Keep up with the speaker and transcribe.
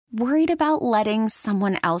Worried about letting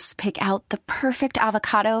someone else pick out the perfect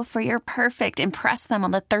avocado for your perfect impress them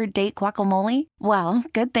on the third date guacamole? Well,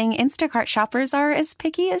 good thing Instacart shoppers are as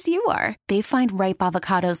picky as you are. They find ripe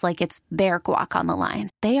avocados like it's their guac on the line.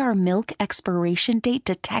 They are milk expiration date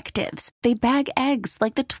detectives. They bag eggs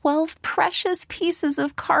like the 12 precious pieces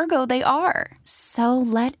of cargo they are. So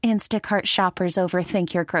let Instacart shoppers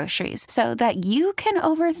overthink your groceries so that you can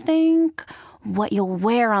overthink what you'll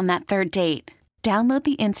wear on that third date. Download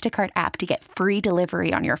the Instacart app to get free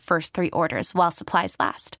delivery on your first 3 orders while supplies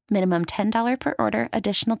last. Minimum $10 per order.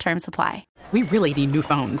 Additional terms apply. We really need new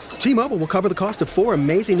phones. T-Mobile will cover the cost of 4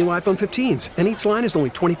 amazing new iPhone 15s, and each line is only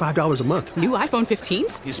 $25 a month. New iPhone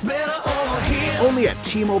 15s? It's better over here. Only at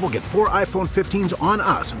T-Mobile, get 4 iPhone 15s on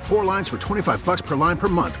us and 4 lines for $25 per line per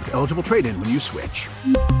month with eligible trade-in when you switch.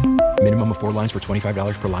 Minimum of 4 lines for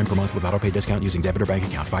 $25 per line per month with autopay discount using debit or bank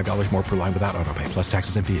account. $5 more per line without autopay, plus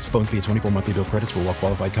taxes and fees. Phone fee at 24 monthly bill credits for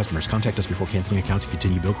well-qualified customers. Contact us before canceling account to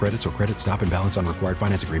continue bill credits or credit stop and balance on required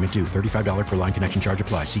finance agreement due. $35 per line connection charge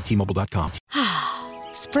applies. See T-Mobile.com.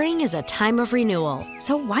 Spring is a time of renewal,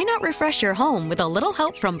 so why not refresh your home with a little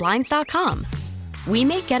help from Blinds.com? We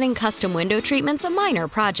make getting custom window treatments a minor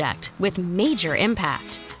project with major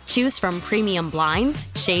impact. Choose from premium blinds,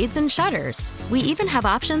 shades, and shutters. We even have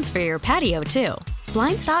options for your patio, too.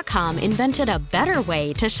 Blinds.com invented a better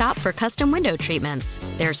way to shop for custom window treatments.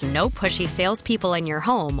 There's no pushy salespeople in your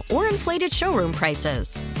home or inflated showroom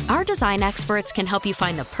prices. Our design experts can help you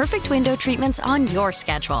find the perfect window treatments on your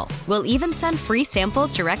schedule. We'll even send free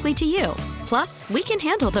samples directly to you. Plus, we can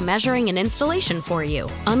handle the measuring and installation for you.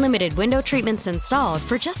 Unlimited window treatments installed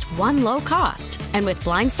for just one low cost. And with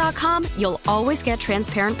Blinds.com, you'll always get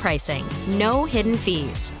transparent pricing. No hidden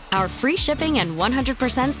fees. Our free shipping and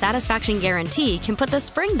 100% satisfaction guarantee can put the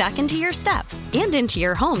spring back into your step and into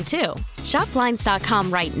your home, too. Shop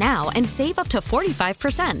Blinds.com right now and save up to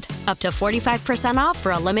 45%. Up to 45% off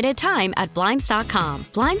for a limited time at Blinds.com.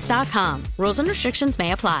 Blinds.com. Rules and restrictions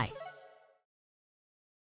may apply.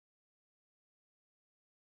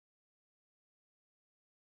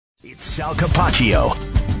 It's Sal Capaccio.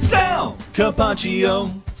 Sal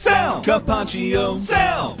Capaccio. Sal Capaccio.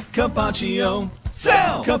 Sal Capaccio.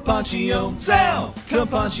 Sal Capaccio. Sal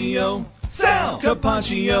Capaccio. Sal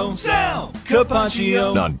Capaccio. Sal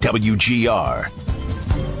Capaccio. On WGR.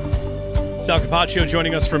 Sal Capaccio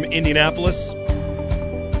joining us from Indianapolis.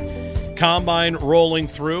 Combine rolling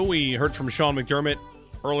through. We heard from Sean McDermott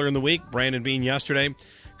earlier in the week. Brandon Bean yesterday.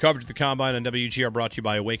 Coverage of the Combine on WGR brought to you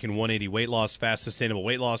by Awaken 180 Weight Loss. Fast, sustainable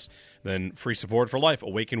weight loss. Then free support for life.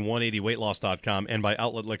 Awaken180weightloss.com and by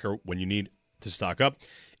Outlet Liquor when you need to stock up.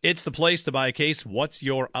 It's the place to buy a case. What's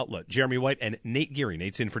your outlet? Jeremy White and Nate Geary.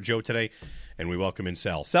 Nate's in for Joe today, and we welcome in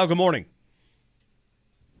Sal. Sal, good morning.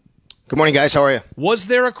 Good morning, guys. How are you? Was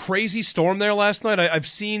there a crazy storm there last night? I've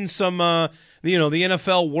seen some, the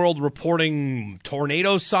NFL world reporting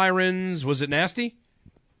tornado sirens. Was it nasty?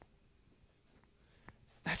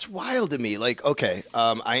 That's wild to me. Like, okay,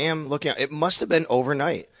 I am looking at it. Must have been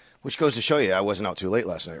overnight, which goes to show you I wasn't out too late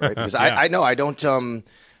last night, right? Because Yeah. I know I don't.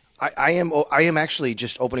 I am actually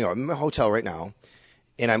just opening up. I'm in my hotel right now,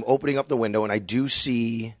 and I'm opening up the window, and I do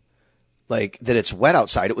see like that it's wet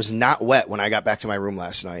outside. It was not wet when I got back to my room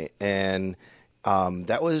last night, and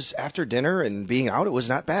that was after dinner and being out. It was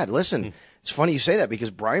not bad. Listen. It's funny you say that because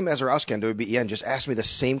Brian Mazurowski on WBEN just asked me the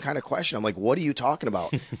same kind of question. I'm like, what are you talking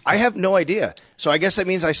about? I have no idea. So I guess that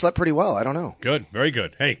means I slept pretty well. I don't know. Good. Very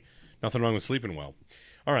good. Hey, nothing wrong with sleeping well.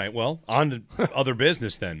 All right, well, on to other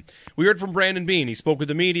business then. We heard from Brandon Bean. He spoke with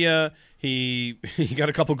the media. He got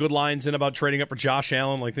a couple good lines in about trading up for Josh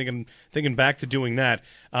Allen, like thinking back to doing that.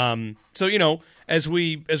 So, as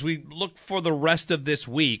we look for the rest of this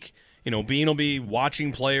week, Bean will be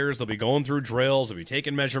watching players. They'll be going through drills. They'll be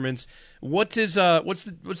taking measurements. What's the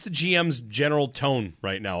GM's general tone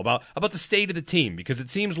right now about the state of the team? Because it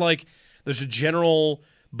seems like there's a general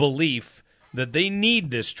belief that they need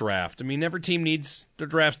this draft. I mean, every team needs their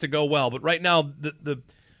drafts to go well, but right now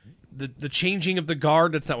the changing of the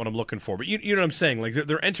guard, that's not what I'm looking for. But you know what I'm saying? Like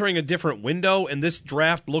they're entering a different window, and this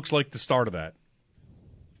draft looks like the start of that.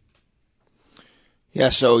 Yeah,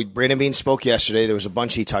 so Brandon Bean spoke yesterday. There was a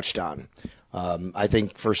bunch he touched on. I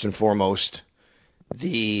think first and foremost,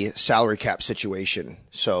 the salary cap situation.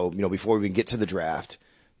 So, before we even get to the draft,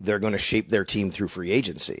 they're going to shape their team through free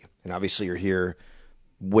agency. And obviously you're here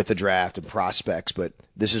with the draft and prospects, but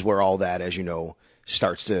this is where all that, as you know,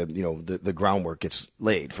 starts to, the groundwork gets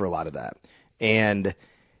laid for a lot of that. And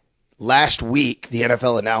last week, the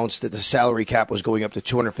NFL announced that the salary cap was going up to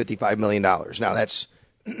 $255 million. Now, that's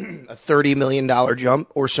a $30 million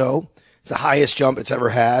jump or so. It's the highest jump it's ever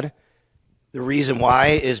had. The reason why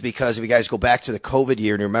is because if you guys go back to the COVID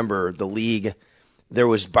year and remember the league, there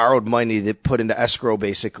was borrowed money that put into escrow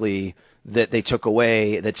basically that they took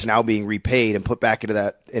away that's now being repaid and put back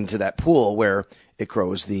into that pool where it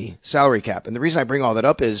grows the salary cap. And the reason I bring all that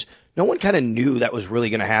up is no one kind of knew that was really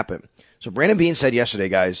going to happen. So Brandon Beane said yesterday,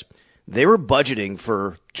 guys, they were budgeting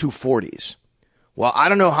for 240s. Well, I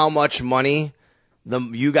don't know how much money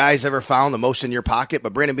you guys ever found the most in your pocket,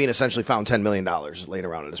 but Brandon Beane essentially found $10 million laying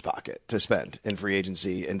around in his pocket to spend in free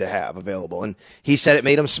agency and to have available. And he said it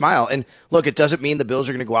made him smile. And look, it doesn't mean the Bills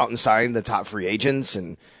are going to go out and sign the top free agents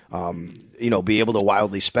and, be able to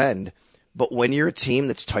wildly spend. But when you're a team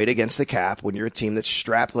that's tight against the cap, when you're a team that's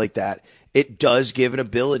strapped like that, it does give an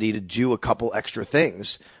ability to do a couple extra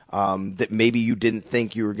things that maybe you didn't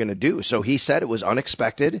think you were going to do. So he said it was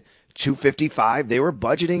unexpected. 255. They were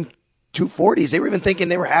budgeting 240s. They were even thinking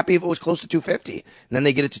they were happy if it was close to 250. And then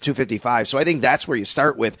they get it to 255. So I think that's where you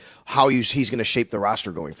start with how he's going to shape the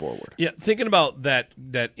roster going forward. Yeah, thinking about that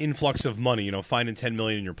influx of money, finding $10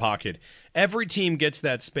 million in your pocket. Every team gets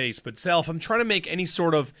that space. But Sal, if I'm trying to make any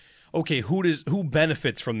sort of, okay, who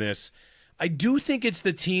benefits from this? I do think it's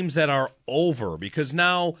the teams that are over because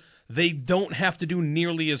now they don't have to do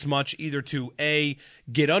nearly as much either to A,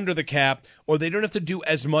 get under the cap, or they don't have to do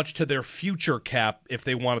as much to their future cap if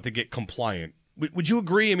they wanted to get compliant. Would you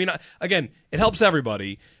agree? I mean, again, it helps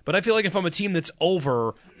everybody, but I feel like if I'm a team that's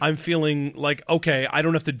over, I'm feeling like, okay, I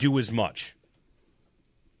don't have to do as much.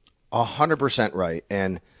 100% right.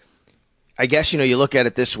 And I guess, you look at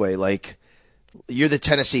it this way, like you're the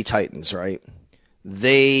Tennessee Titans, right?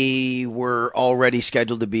 They were already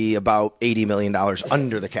scheduled to be about $80 million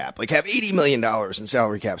under the cap, like have $80 million in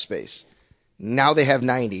salary cap space. Now they have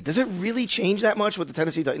 90. Does it really change that much what the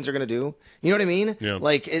Tennessee Titans are going to do? You know what I mean? Yeah.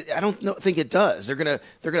 I don't think it does. They're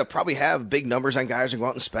gonna probably have big numbers on guys and go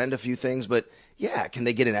out and spend a few things, but yeah, can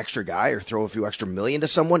they get an extra guy or throw a few extra million to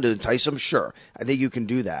someone to entice them? Sure, I think you can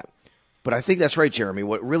do that. But I think that's right, Jeremy.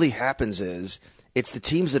 What really happens is it's the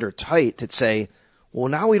teams that are tight that say, well,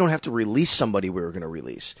 now we don't have to release somebody we were going to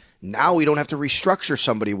release. Now we don't have to restructure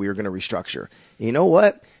somebody we were going to restructure. You know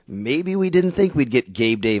what? Maybe we didn't think we'd get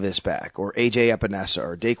Gabe Davis back or A.J. Epinesa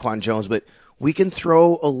or Daquan Jones, but we can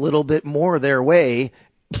throw a little bit more their way,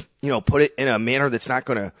 put it in a manner that's not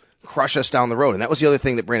going to crush us down the road. And that was the other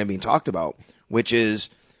thing that Brandon Beane talked about, which is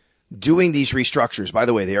doing these restructures. By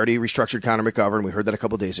the way, they already restructured Connor McGovern. We heard that a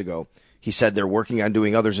couple days ago. He said they're working on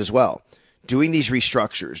doing others as well. Doing these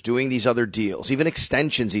restructures, doing these other deals, even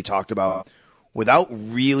extensions he talked about without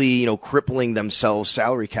really, crippling themselves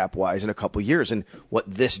salary cap wise in a couple years. And what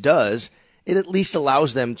this does, it at least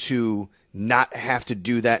allows them to not have to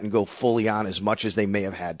do that and go fully on as much as they may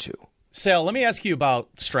have had to. Sal, let me ask you about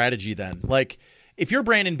strategy then. Like if you're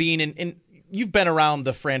Brandon Beane and you've been around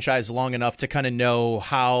the franchise long enough to kind of know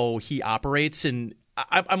how he operates. And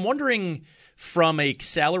I'm wondering from a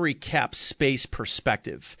salary cap space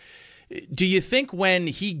perspective, do you think when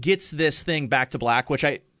he gets this thing back to black, which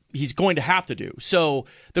he's going to have to do. So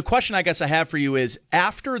the question I guess I have for you is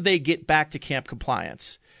after they get back to camp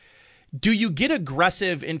compliance, do you get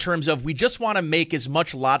aggressive in terms of we just want to make as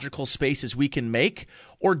much logical space as we can make?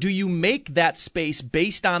 Or do you make that space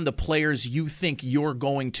based on the players you think you're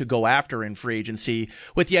going to go after in free agency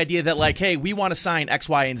with the idea that like, hey, we want to sign X,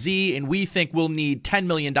 Y, and Z, and we think we'll need $10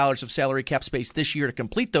 million of salary cap space this year to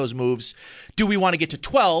complete those moves. Do we want to get to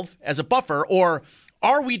 12 as a buffer? Or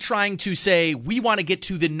are we trying to say we want to get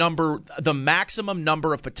to the maximum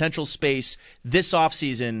number of potential space this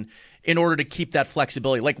offseason in order to keep that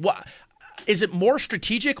flexibility? Like, what is it more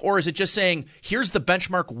strategic, or is it just saying, here's the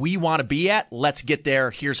benchmark we want to be at, let's get there,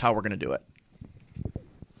 here's how we're going to do it?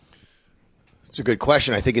 It's a good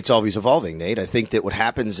question. I think it's always evolving, Nate. I think that what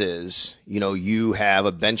happens is, you have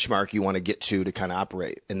a benchmark you want to get to kind of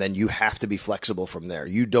operate, and then you have to be flexible from there.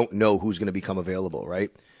 You don't know who's going to become available, right?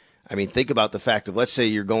 I mean, think about the fact of, let's say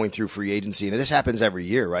you're going through free agency, and this happens every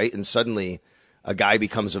year, right? And suddenly a guy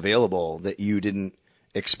becomes available that you didn't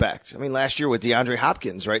expect. I mean, last year with DeAndre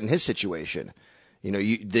Hopkins, right, in his situation,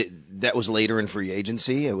 that was later in free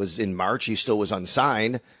agency. It was in March. He still was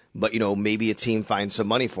unsigned, but, maybe a team finds some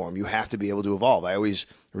money for him. You have to be able to evolve. I always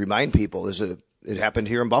remind people, it happened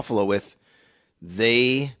here in Buffalo with,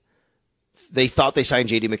 they thought they signed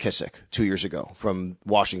J.D. McKissick 2 years ago from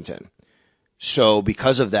Washington. So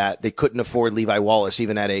because of that, they couldn't afford Levi Wallace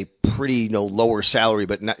even at a pretty lower salary,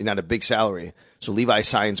 but not a big salary. So Levi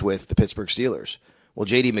signs with the Pittsburgh Steelers. Well,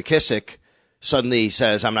 J.D. McKissick suddenly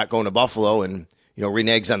says, I'm not going to Buffalo, and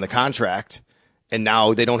reneges on the contract. And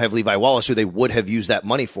now they don't have Levi Wallace, who they would have used that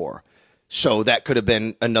money for. So that could have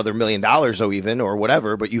been another $1 million, though, even, or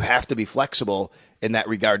whatever. But you have to be flexible in that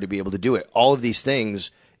regard to be able to do it. All of these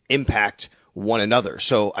things impact one another.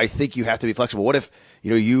 So I think you have to be flexible. What if,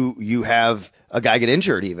 you have a guy get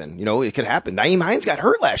injured even, it could happen. Nyheim Hines got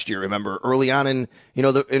hurt last year, remember, early on in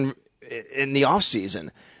the off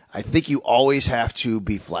season. I think you always have to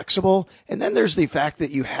be flexible. And then there's the fact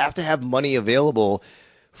that you have to have money available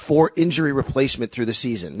for injury replacement through the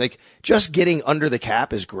season. Like, just getting under the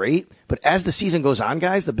cap is great, but as the season goes on,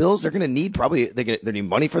 guys, the Bills, they're going to need they need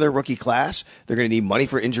money for their rookie class. They're going to need money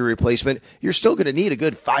for injury replacement. You're still going to need a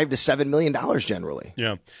good $5 to $7 million generally.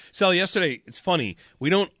 Yeah. Sal, yesterday, it's funny.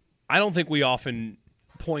 I don't think we often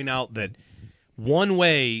point out that one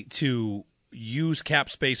way to use cap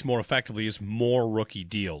space more effectively is more rookie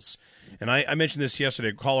deals. And I mentioned this yesterday.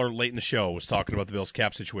 A caller late in the show was talking about the Bills'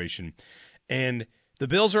 cap situation. And the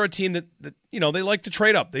Bills are a team that they like to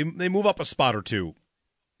trade up. They move up a spot or two.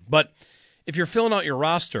 But if you're filling out your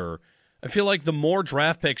roster, I feel like the more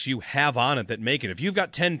draft picks you have on it that make it. If you've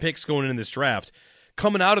got 10 picks going in this draft,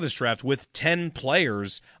 coming out of this draft with 10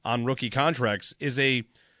 players on rookie contracts is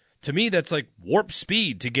to me, that's like warp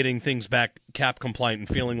speed to getting things back cap compliant and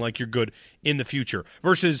feeling like you're good in the future.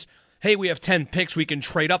 Versus, hey, we have 10 picks, we can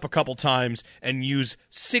trade up a couple times and use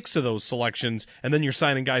 6 of those selections, and then you're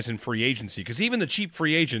signing guys in free agency. Because even the cheap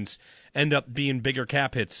free agents end up being bigger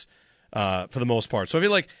cap hits for the most part. So I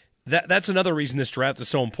feel like that's another reason this draft is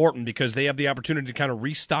so important, because they have the opportunity to kind of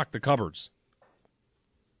restock the cupboards.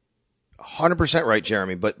 100% right,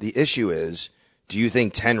 Jeremy. But the issue is, do you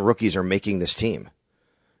think 10 rookies are making this team?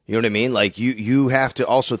 You know what I mean? Like, you have to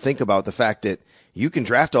also think about the fact that you can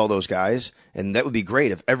draft all those guys, and that would be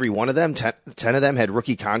great if every one of them, 10 of them, had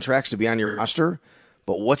rookie contracts to be on your roster.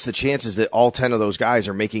 But what's the chances that all 10 of those guys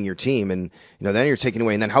are making your team? And, then you're taking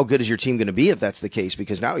away. And then how good is your team going to be if that's the case?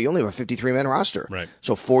 Because now you only have a 53-man roster. Right.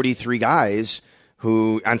 So 43 guys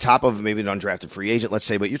who, on top of maybe an undrafted free agent, let's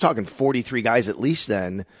say, but you're talking 43 guys at least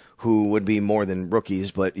then who would be more than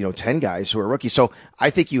rookies, but, 10 guys who are rookies. So I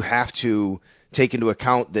think you have to take into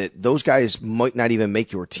account that those guys might not even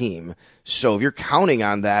make your team. So if you're counting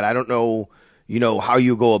on that, I don't know, how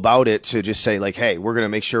you go about it to just say, like, hey, we're going to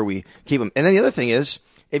make sure we keep him. And then the other thing is,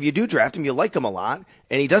 if you do draft him, you like him a lot,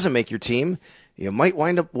 and he doesn't make your team, you might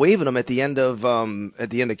wind up waiving him at the end of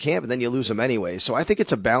camp, and then you lose him anyway. So I think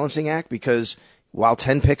it's a balancing act, because while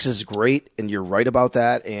 10 picks is great, and you're right about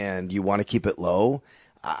that, and you want to keep it low,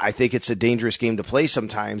 I think it's a dangerous game to play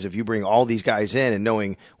sometimes if you bring all these guys in and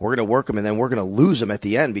knowing we're going to work them and then we're going to lose them at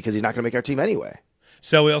the end because he's not going to make our team anyway.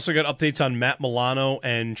 So we also got updates on Matt Milano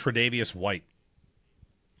and Tre'Davious White.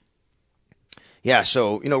 Yeah,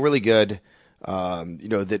 so, really good,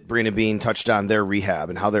 that Brandon Beane touched on their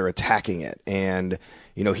rehab and how they're attacking it. And,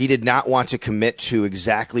 he did not want to commit to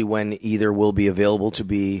exactly when either will be available to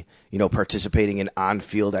be, participating in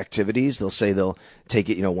on-field activities. They'll say they'll take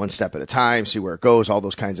it, one step at a time, see where it goes, all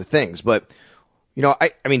those kinds of things. But, I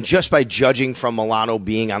mean, just by judging from Milano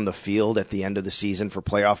being on the field at the end of the season for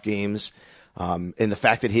playoff games, and the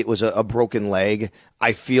fact that it was a broken leg,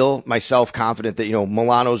 I feel myself confident that,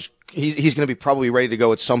 Milano's he's going to be probably ready to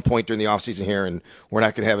go at some point during the offseason here, and we're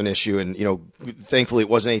not going to have an issue. And, thankfully it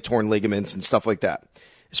wasn't any torn ligaments and stuff like that.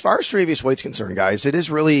 As far as Tre'Davious White's concerned, guys, it is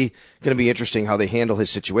really going to be interesting how they handle his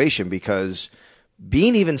situation, because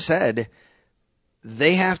Beane even said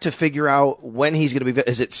they have to figure out when he's going to be.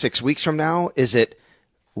 Is it 6 weeks from now? Is it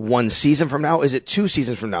 1 season from now? Is it 2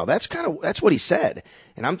 seasons from now? That's what he said.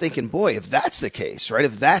 And I'm thinking, boy, if that's the case, right?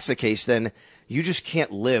 If that's the case, then you just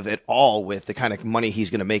can't live at all with the kind of money he's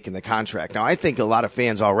going to make in the contract. Now, I think a lot of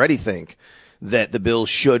fans already think that the Bills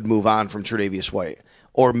should move on from Tre'Davious White,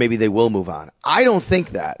 or maybe they will move on. I don't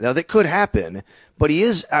think that. Now, that could happen, but he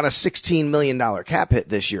is on a $16 million cap hit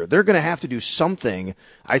this year. They're going to have to do something,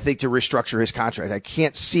 I think, to restructure his contract. I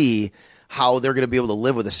can't see how they're going to be able to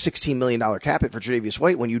live with a $16 million cap hit for Tre'Davious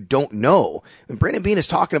White when you don't know. And Brandon Beane is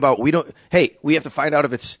talking about, we have to find out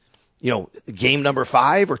if it's, game number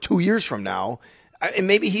 5 or 2 years from now. And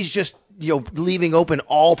maybe he's just, leaving open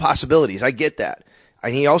all possibilities. I get that.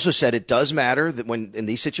 And he also said it does matter that when in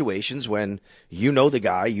these situations, when you know the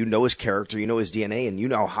guy, you know his character, you know his DNA, and you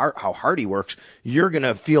know how hard he works, you're going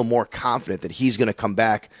to feel more confident that he's going to come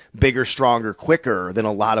back bigger, stronger, quicker than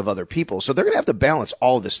a lot of other people. So they're going to have to balance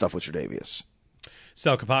all this stuff with Tre'Davious.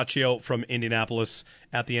 Sal Capaccio from Indianapolis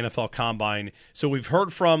at the NFL Combine. So we've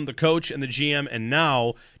heard from the coach and the GM, and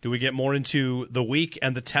now do we get more into the week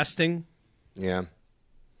and the testing?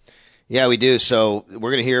 Yeah, we do. So we're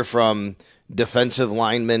going to hear from defensive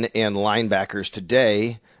linemen and linebackers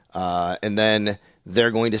today, and then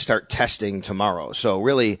they're going to start testing tomorrow. So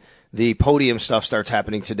really, the podium stuff starts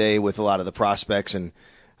happening today with a lot of the prospects, and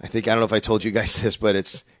I don't know if I told you guys this, but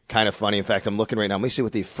it's kind of funny. In fact, I'm looking right now. Let me see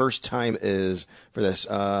what the first time is for this.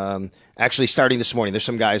 Actually, starting this morning, there's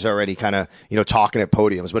some guys already kind of, talking at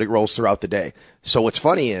podiums, but it rolls throughout the day. So what's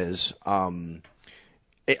funny is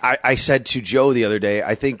I said to Joe the other day,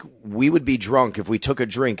 I think we would be drunk if we took a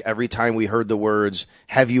drink every time we heard the words,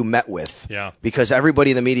 have you met with? Yeah. Because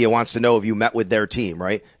everybody in the media wants to know if you met with their team,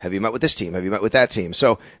 right? Have you met with this team? Have you met with that team?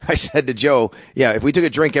 So I said to Joe, yeah, if we took a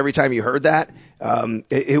drink every time you heard that,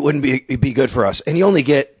 it wouldn't be good for us. And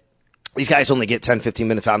these guys only get 10, 15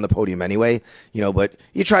 minutes on the podium anyway, but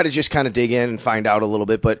you try to just kind of dig in and find out a little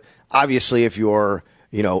bit. But obviously if you're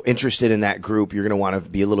interested in that group, you're going to want to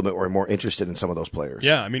be a little bit more interested in some of those players.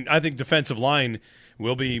 Yeah, I mean, I think defensive line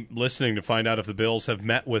will be listening to find out if the Bills have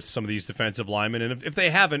met with some of these defensive linemen. And if they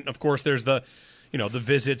haven't, of course, there's the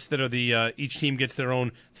visits that are each team gets their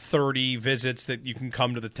own 30 visits that you can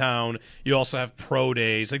come to the town. You also have pro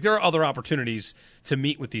days. Like, there are other opportunities to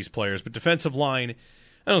meet with these players. But defensive line,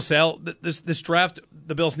 I don't know, Sal, this draft,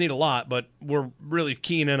 the Bills need a lot, but we're really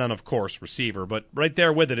keying in on, of course, receiver. But right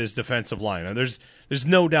there with it is defensive line. And there's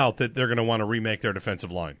no doubt that they're going to want to remake their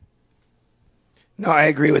defensive line. No, I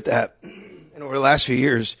agree with that. And over the last few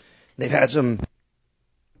years, they've had some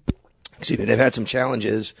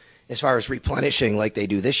challenges as far as replenishing like they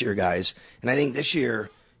do this year, guys. And I think this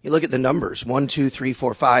year, you look at the numbers, 1, 2, 3,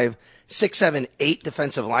 4, 5, 6, 7, 8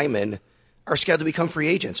 defensive linemen are scheduled to become free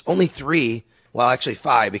agents. Only 3. Well, actually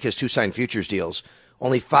 5 because 2 signed futures deals.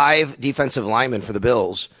 Only 5 defensive linemen for the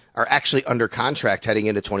Bills are actually under contract heading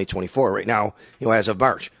into 2024 right now, as of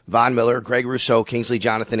March. Von Miller, Greg Rousseau, Kingsley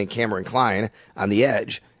Jonathan, and Cameron Klein on the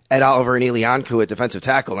edge. Ed Oliver and Elianku at defensive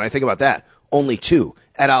tackle. And I think about that. Only 2,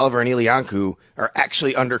 Ed Oliver and Elianku, are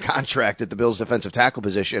actually under contract at the Bills defensive tackle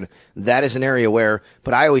position. That is an area where,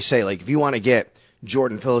 but I always say, if you want to get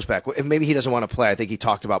Jordan Phillips back, maybe he doesn't want to play. I think he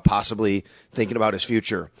talked about possibly thinking about his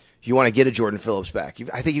future. If you want to get a Jordan Phillips back,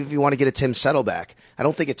 I think if you want to get a Tim Settle back, I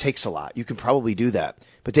don't think it takes a lot. You can probably do that.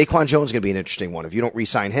 But Daquan Jones is going to be an interesting one. If you don't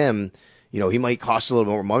re-sign him, he might cost a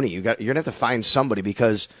little more money. You're going to have to find somebody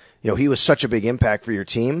because, he was such a big impact for your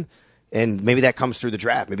team. And maybe that comes through the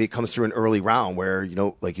draft. Maybe it comes through an early round where,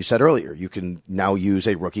 like you said earlier, you can now use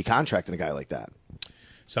a rookie contract in a guy like that.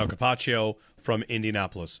 Sal Capaccio from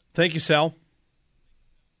Indianapolis. Thank you, Sal.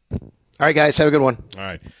 All right, guys. Have a good one. All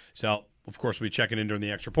right. Sal, of course, we'll be checking in during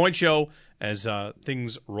the Extra Point Show as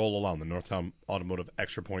things roll along, the Northtown Automotive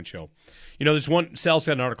Extra Point Show. Sal's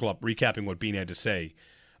got an article up recapping what Bean had to say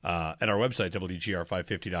at our website,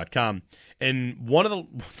 WGR550.com. And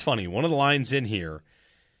what's funny, one of the lines in here,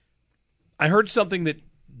 I heard something that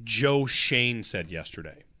Joe Shane said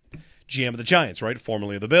yesterday. GM of the Giants, right?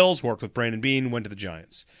 Formerly of the Bills, worked with Brandon Bean, went to the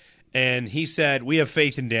Giants. And he said, we have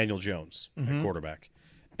faith in Daniel Jones at quarterback.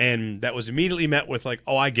 And that was immediately met with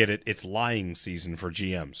oh, I get it. It's lying season for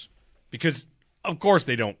GMs. Because, of course,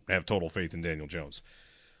 they don't have total faith in Daniel Jones.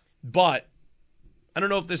 But I don't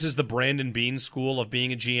know if this is the Brandon Bean school of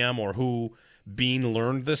being a GM or who Bean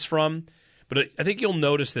learned this from. But I think you'll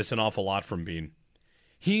notice this an awful lot from Bean.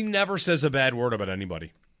 He never says a bad word about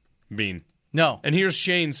anybody, Bean. No. And here's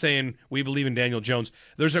Shane saying, we believe in Daniel Jones.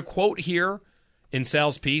 There's a quote here in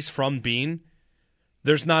Sal's piece from Bean.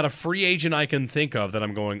 There's not a free agent I can think of that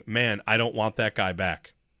I'm going, man, I don't want that guy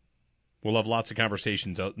back. We'll have lots of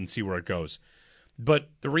conversations out and see where it goes. But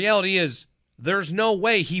the reality is, there's no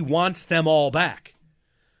way he wants them all back.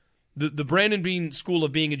 The Brandon Bean school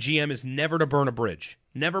of being a GM is never to burn a bridge.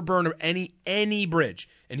 Never burn any bridge.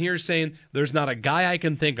 And here's saying, there's not a guy I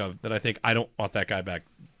can think of that I think I don't want that guy back.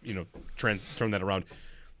 Turn that around.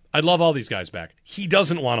 I'd love all these guys back. He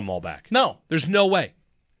doesn't want them all back. No. There's no way.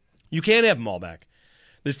 You can't have them all back.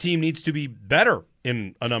 This team needs to be better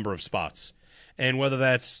in a number of spots. And whether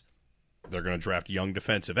that's they're going to draft young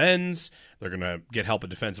defensive ends, they're going to get help at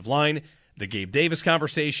defensive line, the Gabe Davis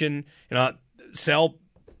conversation. Sal,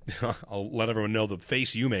 I'll let everyone know the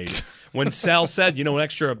face you made. When Sal said, an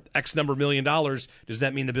extra X number $1 million, does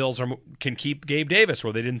that mean the Bills can keep Gabe Davis,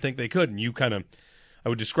 or they didn't think they could? And you kind of, I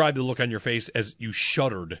would describe the look on your face as you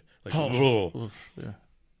shuddered. Yeah.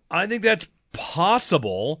 I think that's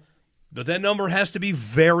possible, but that number has to be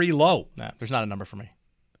very low. Nah, there's not a number for me.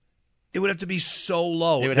 It would have to be so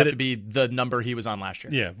low. It would have to be the number he was on last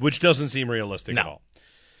year. Yeah, which doesn't seem realistic at all.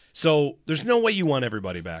 So there's no way you want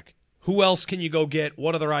everybody back. Who else can you go get?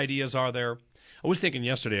 What other ideas are there? I was thinking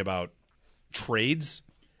yesterday about trades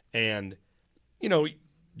and,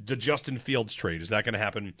 the Justin Fields trade. Is that going to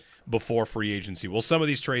happen before free agency? Well, some of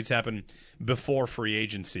these trades happen before free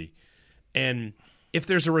agency. And if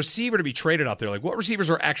there's a receiver to be traded out there, what receivers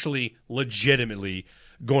are actually legitimately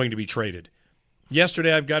going to be traded?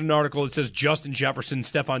 Yesterday, I've got an article that says Justin Jefferson,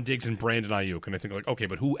 Stephon Diggs, and Brandon Ayuk. And I think, okay,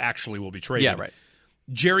 but who actually will be traded? Yeah, right.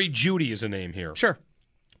 Jerry Jeudy is a name here. Sure.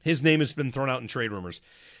 His name has been thrown out in trade rumors.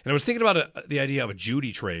 And I was thinking about the idea of a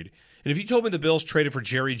Jeudy trade. And if you told me the Bills traded for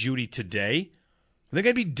Jerry Jeudy today, I think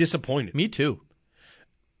I'd be disappointed. Me too.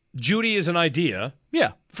 Jeudy is an idea.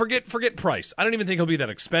 Yeah. Forget price. I don't even think he'll be that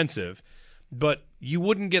expensive. But you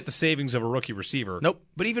wouldn't get the savings of a rookie receiver. Nope.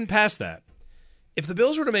 But even past that, if the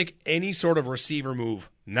Bills were to make any sort of receiver move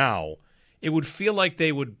now, it would feel like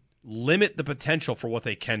they would limit the potential for what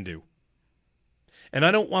they can do. And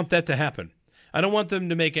I don't want that to happen. I don't want them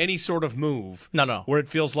to make any sort of move where it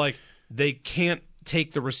feels like they can't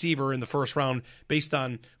take the receiver in the first round based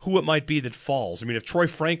on who it might be that falls. I mean, if Troy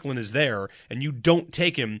Franklin is there and you don't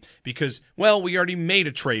take him because, well, we already made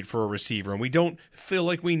a trade for a receiver and we don't feel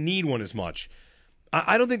like we need one as much.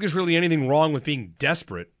 I don't think there's really anything wrong with being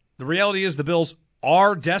desperate. The reality is the Bills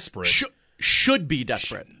are desperate. Should be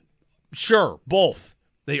desperate. Sure, both.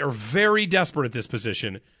 They are very desperate at this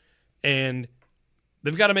position, and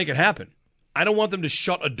they've got to make it happen. I don't want them to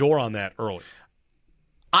shut a door on that early.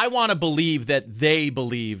 I want to believe that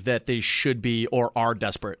they should be or are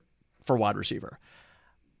desperate for wide receiver.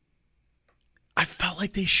 I felt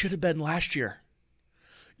like they should have been last year.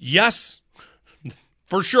 Yes,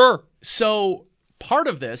 for sure. So part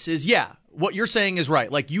of this is, what you're saying is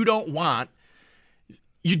right. Like, you don't want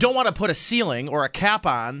to put a ceiling or a cap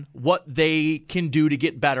on what they can do to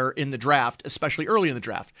get better in the draft, especially early in the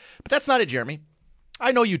draft. But that's not it, Jeremy.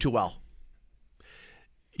 I know you too well.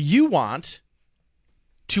 You want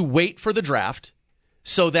to wait for the draft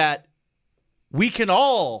so that we can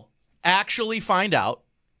all actually find out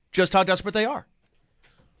just how desperate they are.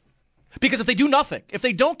 Because if they do nothing, if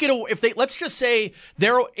they don't let's just say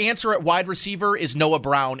their answer at wide receiver is Noah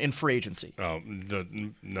Brown in free agency. Oh,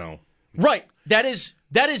 no. Right. That's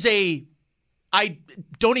not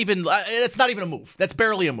even a move. That's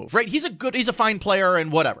barely a move, right? He's a fine player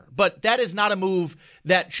and whatever, but that is not a move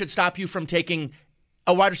that should stop you from taking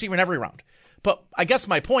a wide receiver in every round. But I guess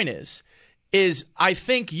my point is I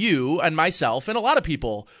think you and myself and a lot of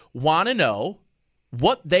people want to know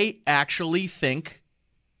what they actually think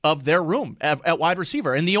of their room at wide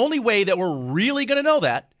receiver. And the only way that we're really going to know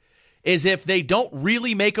that is if they don't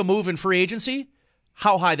really make a move in free agency,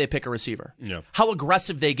 how high they pick a receiver, how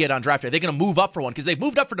aggressive they get on draft day. Are they going to move up for one? Because they've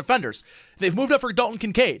moved up for defenders. They've moved up for Dalton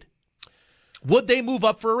Kincaid. Would they move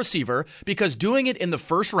up for a receiver? Because doing it in the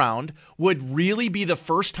first round would really be the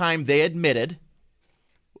first time they admitted,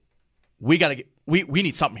 we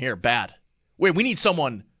need something here bad. We need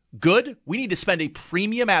someone good. We need to spend a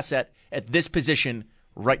premium asset at this position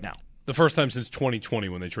right now. The first time since 2020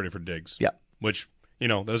 when they traded for Diggs. Yeah. Which,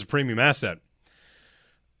 that was a premium asset.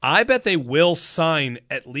 I bet they will sign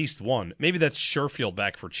at least one. Maybe that's Sherfield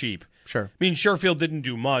back for cheap. Sure. I mean, Sherfield didn't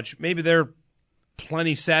do much. Maybe they're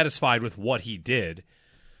plenty satisfied with what he did.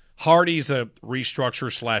 Hardy's a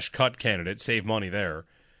restructure/cut candidate. Save money there.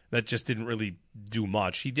 That just didn't really do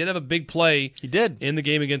much. He did have a big play. He did. In the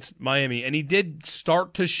game against Miami, and he did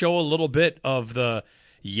start to show a little bit of the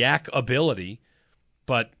yak ability,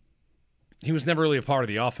 but he was never really a part of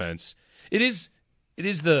the offense. It is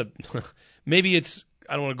the maybe it's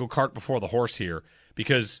I don't want to go cart before the horse here,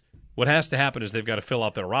 because what has to happen is they've got to fill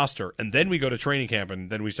out their roster, and then we go to training camp, and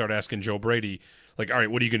then we start asking Joe Brady, like, all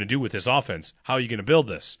right, what are you going to do with this offense? How are you going to build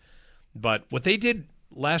this? But what they did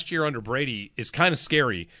last year under Brady is kind of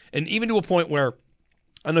scary, and even to a point where,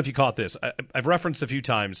 I don't know if you caught this, I've referenced a few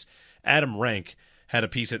times, Adam Rank had a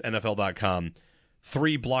piece at NFL.com,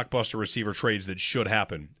 3 blockbuster receiver trades that should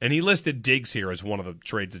happen, and he listed Diggs here as one of the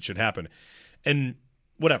trades that should happen. And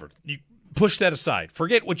whatever, you push that aside.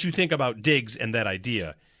 Forget what you think about Diggs and that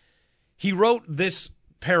idea. He wrote this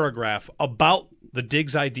paragraph about the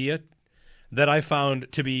Diggs idea that I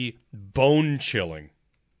found to be bone-chilling.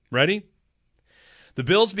 Ready? The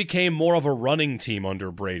Bills became more of a running team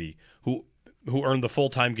under Brady, who earned the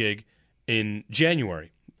full-time gig in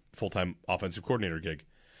January, full-time offensive coordinator gig.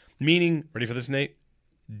 Meaning, ready for this, Nate?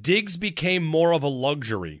 Diggs became more of a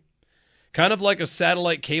luxury. Kind of like a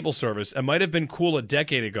satellite cable service. It might have been cool a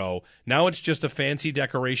decade ago. Now it's just a fancy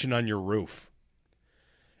decoration on your roof.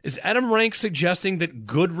 Is Adam Rank suggesting that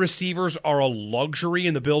good receivers are a luxury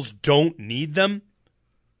and the Bills don't need them?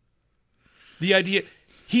 The idea,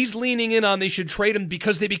 he's leaning in on they should trade him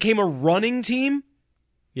because they became a running team?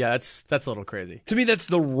 Yeah, that's a little crazy. To me, that's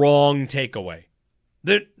the wrong takeaway.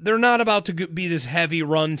 They're not about to be this heavy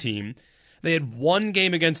run team. They had one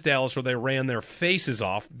game against Dallas where they ran their faces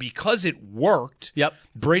off because it worked. Yep.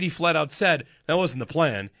 Brady flat out said, that wasn't the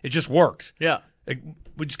plan. It just worked. Yeah.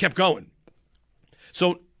 We just kept going.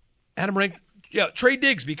 So Adam Rank, trade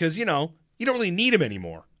Diggs because, you don't really need him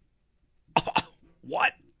anymore.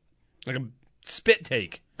 What? Like a spit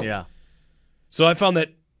take. Yeah. So I found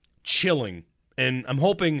that chilling, and I'm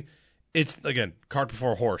hoping it's, again, cart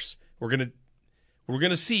before horse. We're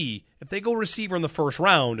gonna see if they go receiver in the first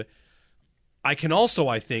round. I can also,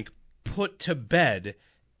 I think, put to bed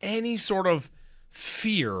any sort of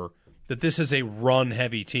fear that this is a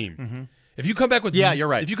run-heavy team. Mm-hmm. If you come back with you're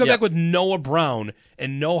right. If you come back with Noah Brown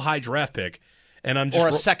and no high draft pick, and I'm just or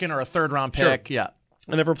a second or a third round pick, and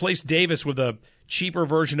I've replaced Davis with a cheaper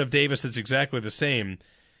version of Davis that's exactly the same.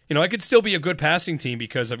 I could still be a good passing team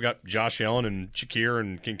because I've got Josh Allen and Shakir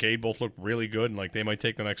and Kincaid both look really good, and like they might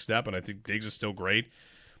take the next step, and I think Diggs is still great.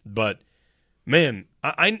 But, man,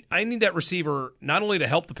 I need that receiver not only to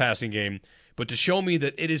help the passing game, but to show me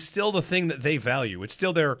that it is still the thing that they value. It's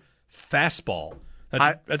still their fastball.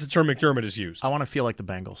 That's a term McDermott has used. I want to feel like the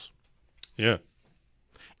Bengals. Yeah.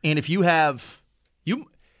 And if you have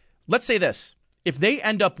let's say this. If they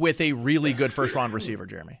end up with a really good first-round receiver,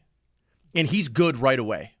 Jeremy, and he's good right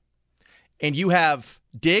away, and you have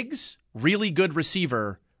Diggs, really good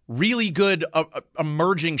receiver, really good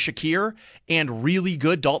emerging Shakir, and really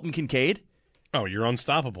good Dalton Kincaid. Oh, you're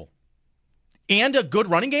unstoppable. And a good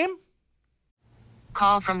running game?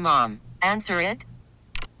 Call from mom. Answer it.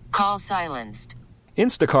 Call silenced.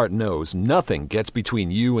 Instacart knows nothing gets between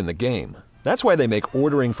you and the game. That's why they make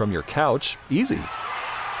ordering from your couch easy.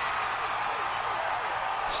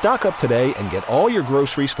 Stock up today and get all your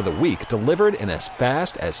groceries for the week delivered in as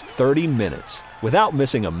fast as 30 minutes without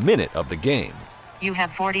missing a minute of the game. You have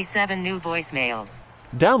 47 new voicemails.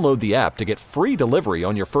 Download the app to get free delivery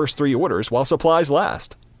on your first 3 orders while supplies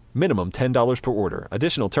last. Minimum $10 per order.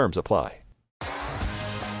 Additional terms apply.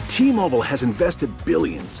 T-Mobile has invested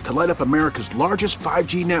billions to light up America's largest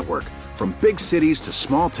 5G network, from big cities to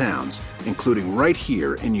small towns, including right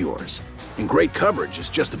here in yours. And great coverage is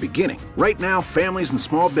just the beginning. Right now, families and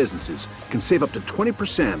small businesses can save up to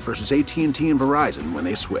 20% versus AT&T and Verizon when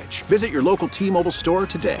they switch. Visit your local T-Mobile store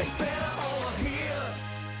today.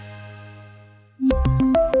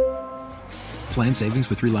 Plan savings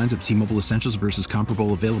with 3 lines of T-Mobile Essentials versus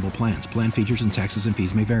comparable available plans. Plan features and taxes and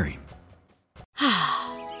fees may vary.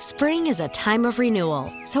 Spring is a time of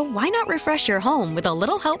renewal, so why not refresh your home with a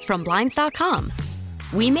little help from Blinds.com?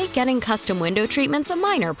 We make getting custom window treatments a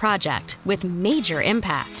minor project with major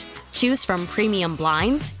impact. Choose from premium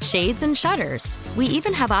blinds, shades, and shutters. We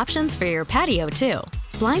even have options for your patio, too.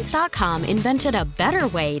 Blinds.com invented a better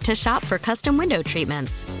way to shop for custom window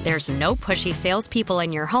treatments. There's no pushy salespeople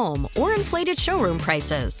in your home or inflated showroom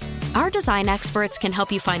prices. Our design experts can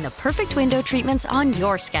help you find the perfect window treatments on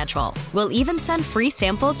your schedule. We'll even send free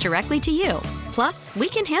samples directly to you. Plus, we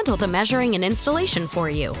can handle the measuring and installation for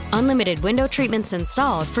you. Unlimited window treatments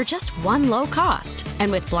installed for just one low cost. And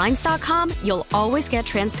with Blinds.com, you'll always get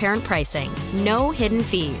transparent pricing. No hidden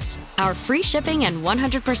fees. Our free shipping and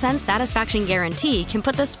 100% satisfaction guarantee can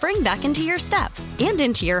put the spring back into your step and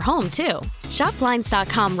into your home, too. Shop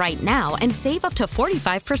Blinds.com right now and save up to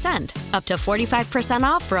 45%. Up to 45%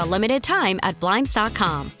 off for a limited time at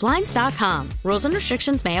Blinds.com. Blinds.com. Rules and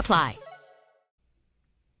restrictions may apply.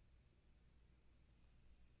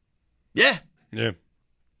 Yeah.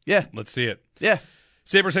 Let's see it. Yeah.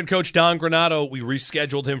 Sabres head coach Don Granato, we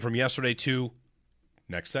rescheduled him from yesterday to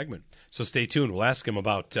next segment. So stay tuned. We'll ask him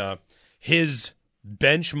about his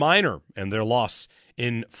bench minor and their loss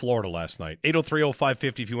in Florida last night.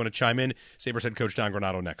 803-0550 if you want to chime in. Sabres head coach Don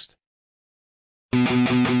Granato next.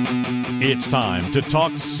 It's time to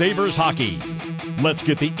talk Sabres hockey. Let's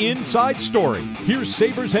get the inside story. Here's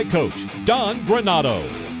Sabres head coach Don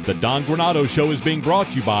Granato. The Don Granato Show is being brought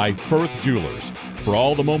to you by Firth Jewelers. For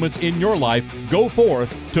all the moments in your life, go forth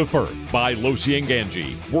to Firth. By Losi &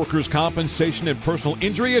 Ganji, workers' compensation and personal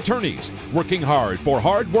injury attorneys, working hard for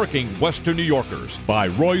hard-working Western New Yorkers. By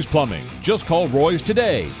Roy's Plumbing. Just call Roy's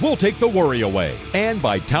today. We'll take the worry away. And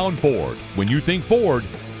by Town Ford. When you think Ford,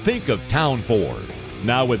 think of Town Ford.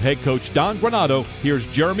 Now with head coach Don Granato, here's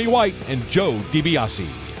Jeremy White and Joe DiBiase.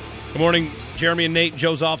 Good morning, Jeremy and Nate.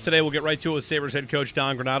 Joe's off today. We'll get right to it with Sabres head coach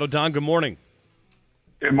Don Granato. Don, good morning.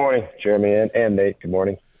 Good morning, Jeremy and Nate. Good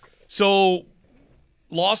morning. So,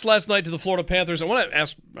 lost last night to the Florida Panthers. I want to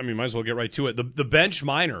ask, might as well get right to it. The bench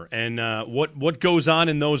minor and what goes on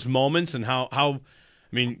in those moments and how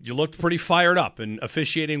you looked pretty fired up, and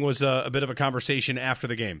officiating was a bit of a conversation after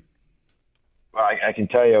the game. Well, I can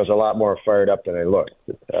tell you I was a lot more fired up than I looked.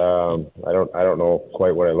 I don't know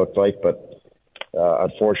quite what I looked like, but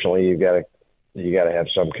unfortunately you got to have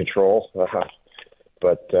some control.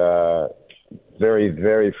 But very,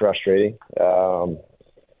 very frustrating.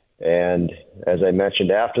 And as I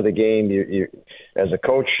mentioned after the game, you as a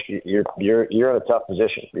coach, you're in a tough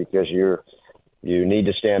position because you need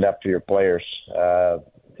to stand up for your players.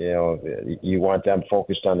 You want them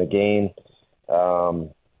focused on the game.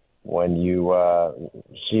 when you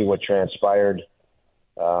see what transpired,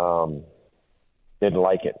 didn't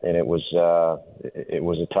like it, and it was a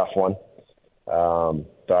tough one.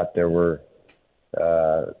 Thought there were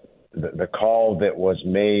the call that was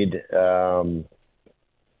made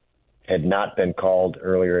had not been called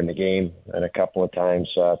earlier in the game, and a couple of times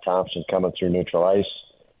Thompson coming through neutral ice,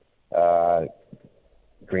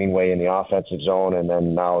 Greenway in the offensive zone, and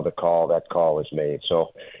then now that call is made.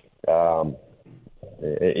 So, among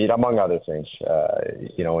other things,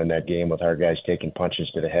 in that game with our guys taking punches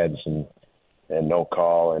to the heads and no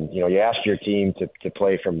call, and you ask your team to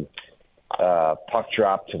play from puck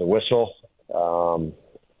drop to the whistle.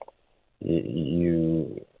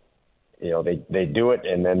 They do it,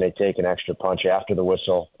 and then they take an extra punch after the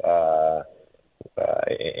whistle,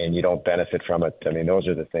 and you don't benefit from it. I mean, those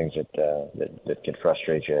are the things that can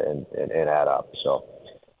frustrate you and add up. So,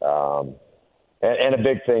 and a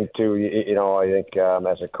big thing too, I think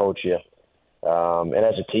as a coach, and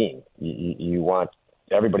as a team,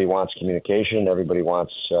 everybody wants communication, everybody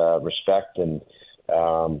wants respect, and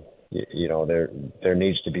there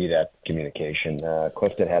needs to be that communication.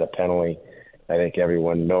 Clifton had a penalty. I think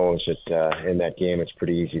everyone knows that in that game it's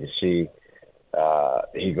pretty easy to see.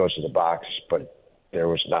 He goes to the box, but there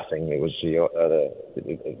was nothing. It was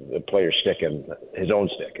the player sticking his own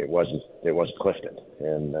stick. It wasn't Clifton,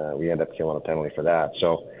 and we end up killing a penalty for that.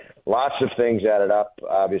 So lots of things added up,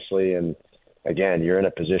 obviously, and again, you're in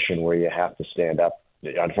a position where you have to stand up.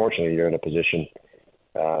 Unfortunately, you're in a position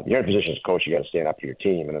as a coach, you got to stand up for your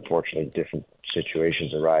team, and unfortunately, different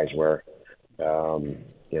situations arise where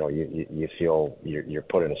you feel you're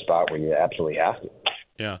put in a spot where you absolutely have to.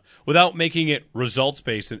 Yeah, without making it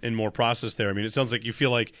results-based and more process there. I mean, it sounds like you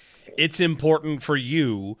feel like it's important for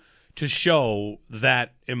you to show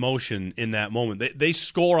that emotion in that moment. They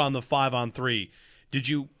score on the 5-on-3. Did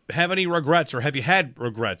you have any regrets, or have you had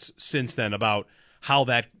regrets since then about how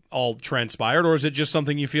that all transpired, or is it just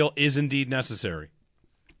something you feel is indeed necessary?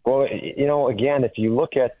 Well, again, if you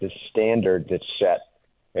look at the standard that's set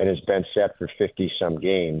and has been set for 50-some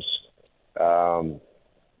games,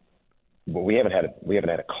 but we haven't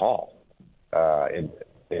had a call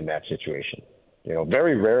in that situation.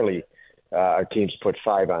 Very rarely our teams put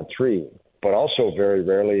 5-on-3, but also very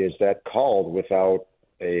rarely is that called without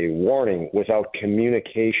a warning, without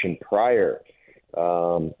communication prior.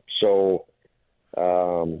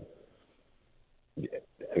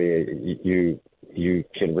 You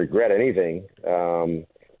can regret anything,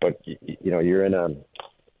 but you're in a.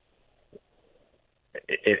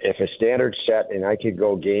 If a standard set and I could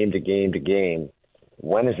go game to game to game,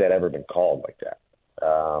 when has that ever been called like that?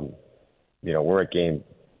 We're at game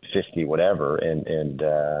 50, whatever, and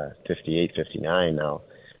 58, 59 now,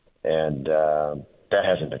 and that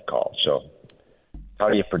hasn't been called. So how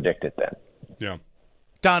do you predict it then? Yeah.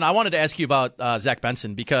 Don, I wanted to ask you about Zach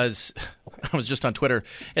Benson, because I was just on Twitter,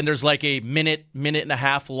 and there's like a minute and a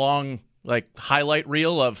half long highlight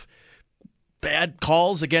reel of bad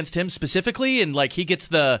calls against him specifically, and he gets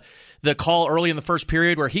the call early in the first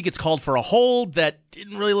period where he gets called for a hold that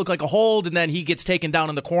didn't really look like a hold, and then he gets taken down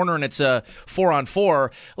in the corner and it's a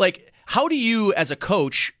 4-on-4. How do you, as a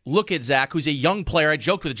coach, look at Zach, who's a young player? I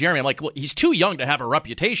joked with Jeremy, I'm like, well, he's too young to have a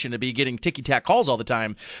reputation to be getting ticky-tack calls all the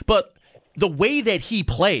time, but the way that he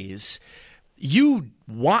plays, you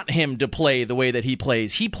want him to play the way that he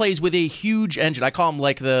plays. He plays with a huge engine. I call him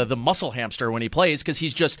like the muscle hamster when he plays, because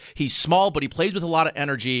he's small, but he plays with a lot of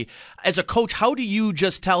energy. As a coach, how do you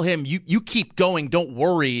just tell him, you keep going, don't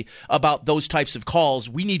worry about those types of calls,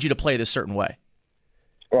 we need you to play this certain way?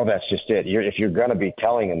 Well, that's just it. If you're going to be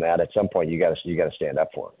telling him that, at some point you got to stand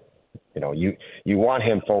up for him. You want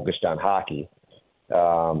him focused on hockey.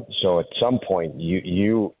 So at some point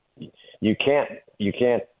you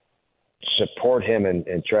can't support him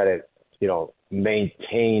and try to,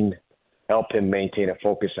 help him maintain a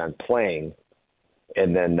focus on playing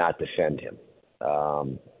and then not defend him.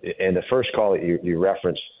 And the first call that you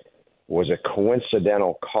referenced was a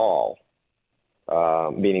coincidental call,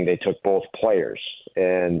 meaning they took both players.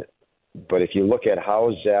 But if you look at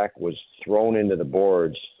how Zach was thrown into the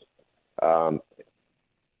boards, a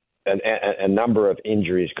number of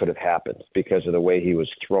injuries could have happened because of the way he was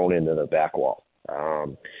thrown into the back wall.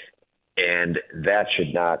 And that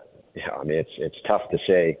should not, it's tough to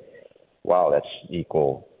say, wow, that's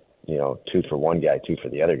equal, 2 for one guy, 2 for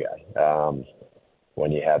the other guy,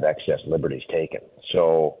 when you have excess liberties taken.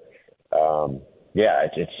 So,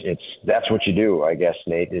 it's that's what you do, I guess,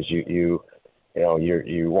 Nate, is you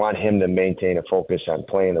want him to maintain a focus on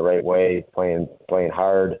playing the right way, playing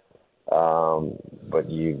hard, But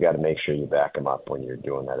you got to make sure you back him up when you're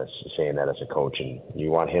doing that, saying that as a coach, and you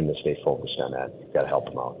want him to stay focused on that. You got to help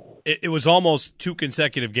him out. It was almost 2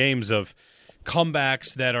 consecutive games of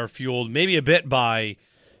comebacks that are fueled maybe a bit by,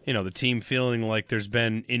 the team feeling like there's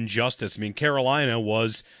been injustice. I mean, Carolina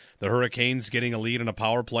was the Hurricanes getting a lead in a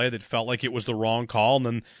power play that felt like it was the wrong call, and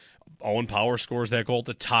then Owen Power scores that goal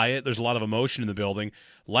to tie it. There's a lot of emotion in the building.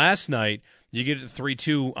 Last night, you get it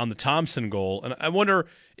 3-2 on the Thompson goal, and I wonder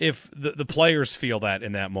if the players feel that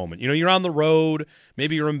in that moment. You're on the road,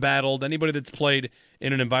 maybe you're embattled. Anybody that's played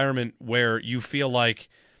in an environment where you feel like,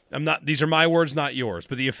 these are my words, not yours,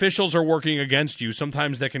 but the officials are working against you,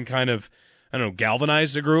 sometimes that can kind of,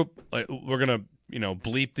 galvanize the group. Like, we're going to,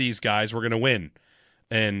 bleep these guys, we're going to win.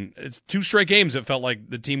 And it's 2 straight games it felt like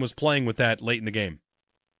the team was playing with that late in the game.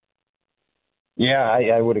 Yeah,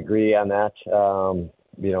 I would agree on that.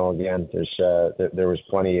 Again, there was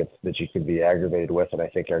plenty that you could be aggravated with, and I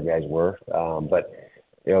think our guys were. But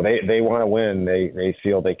they want to win. They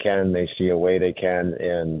feel they can. They see a way they can,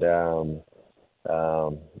 and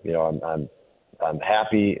I'm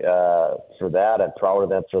happy for that. I'm proud of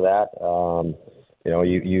them for that.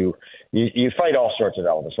 You fight all sorts of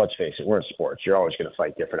elements. Let's face it, we're in sports. You're always going to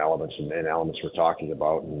fight different elements and elements we're talking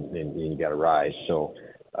about, and you got to rise. So.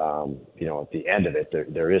 At the end of it,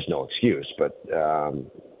 there is no excuse, but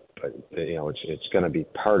it's going to be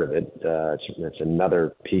part of it. It's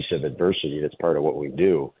another piece of adversity that's part of what we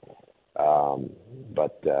do.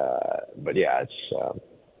 But yeah, it's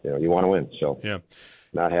you want to win, so yeah,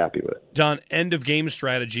 not happy with it. Don, end of game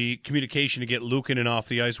strategy, communication to get Luukkonen off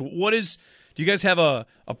the ice. Do you guys have a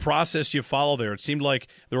process you follow there? It seemed like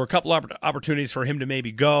there were a couple opportunities for him to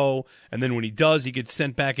maybe go, and then when he does, he gets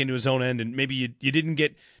sent back into his own end, and maybe you didn't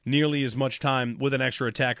get nearly as much time with an extra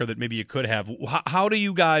attacker that maybe you could have. How do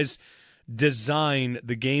you guys design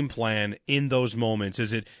the game plan in those moments?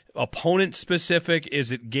 Is it opponent-specific?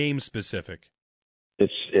 Is it game-specific?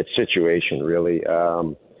 It's situation, really.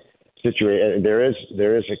 There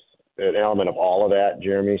is an element of all of that,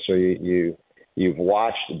 Jeremy, so you've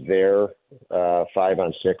watched their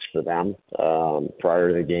 5-on-6 for them prior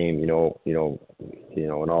to the game. In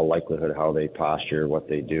all likelihood, how they posture, what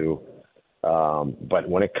they do. But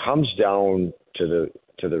when it comes down to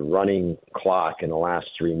the running clock in the last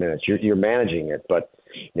 3 minutes, you're managing it. But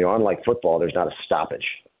unlike football, there's not a stoppage.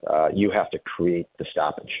 You have to create the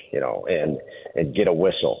stoppage, and get a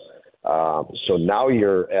whistle. So now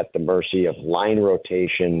you're at the mercy of line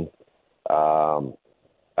rotation.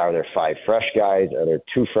 Are there 5 fresh guys? Are there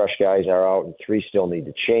 2 fresh guys are out and 3 still need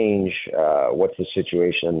to change? What's the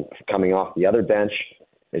situation coming off the other bench?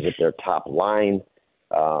 Is it their top line?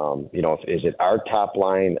 Is it our top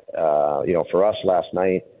line? For us last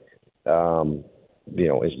night,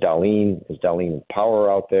 is Darlene Power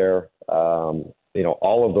out there?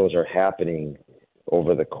 All of those are happening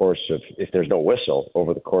over the course of, if there's no whistle,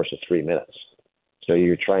 over the course of 3 minutes. So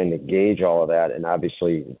you're trying to gauge all of that, and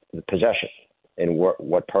obviously the possession. And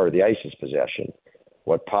what part of the ice is possession?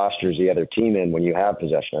 What posture is the other team in when you have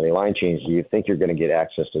possession? Are they line change? Do you think you're going to get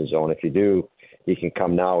access to the zone? If you do, you can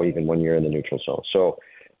come now even when you're in the neutral zone. So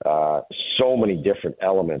so many different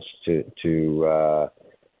elements to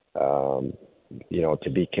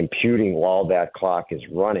be computing while that clock is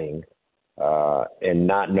running and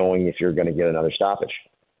not knowing if you're going to get another stoppage.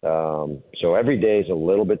 So every day is a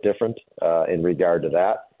little bit different in regard to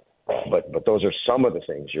that. But those are some of the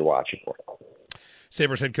things you're watching for.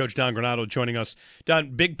 Sabres head coach Don Granato joining us.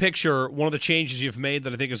 Don, big picture, one of the changes you've made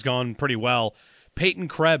that I think has gone pretty well, Peyton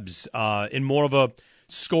Krebs in more of a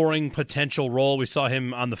scoring potential role. We saw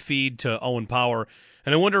him on the feed to Owen Power.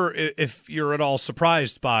 And I wonder if you're at all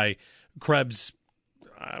surprised by Krebs'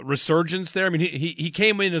 resurgence there. I mean, he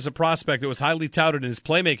came in as a prospect that was highly touted in his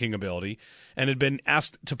playmaking ability and had been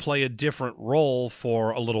asked to play a different role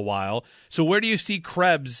for a little while. So where do you see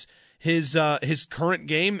Krebs, his current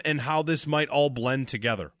game, and how this might all blend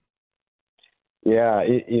together? Yeah,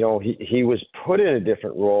 he was put in a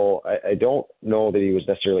different role. I don't know that he was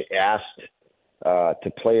necessarily asked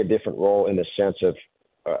to play a different role in the sense of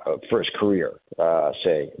for his career,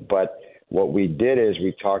 say. But what we did is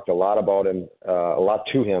we talked a lot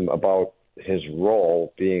to him about his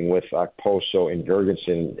role being with Okposo and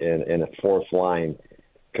Gergensen in a fourth line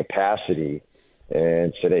capacity,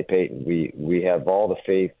 and said, "Hey, Peyton, we have all the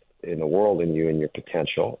faith in the world in you and your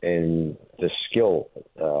potential and the skill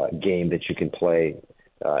game that you can play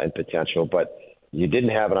and potential, but you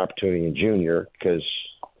didn't have an opportunity in junior because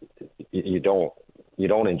you don't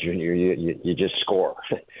in junior. You just score.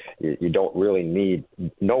 You don't really need.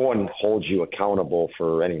 No one holds you accountable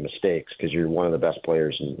for any mistakes because you're one of the best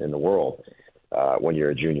players in the world when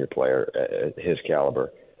you're a junior player at his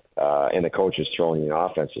caliber. and the coach is throwing you an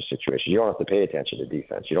offensive situation. You don't have to pay attention to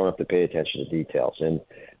defense. You don't have to pay attention to details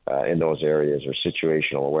in those areas or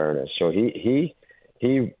situational awareness. So he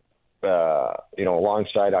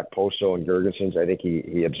alongside Okposo and Girgensons, I think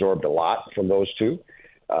he absorbed a lot from those two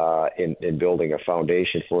in building a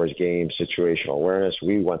foundation for his game, situational awareness.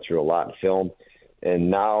 We went through a lot in film.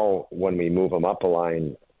 And now when we move him up a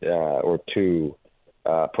line or two,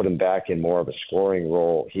 put him back in more of a scoring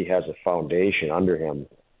role, he has a foundation under him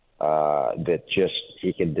that just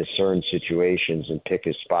he can discern situations and pick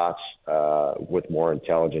his spots with more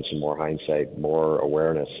intelligence and more hindsight, more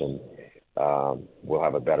awareness, and we'll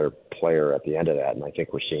have a better player at the end of that, and I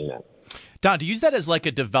think we're seeing that. Don, do you use that as like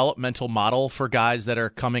a developmental model for guys that are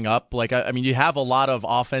coming up? Like, I mean, you have a lot of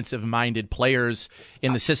offensive-minded players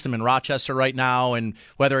in the system in Rochester right now, and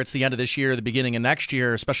whether it's the end of this year or the beginning of next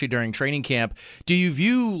year, especially during training camp, do you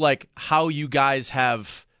view like how you guys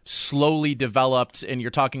have slowly developed, and you're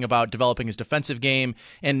talking about developing his defensive game,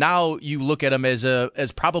 and now you look at him as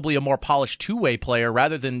probably a more polished two-way player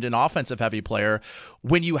rather than an offensive-heavy player.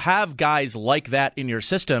 When you have guys like that in your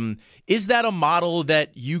system, is that a model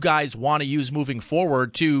that you guys want to use moving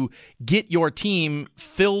forward to get your team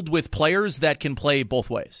filled with players that can play both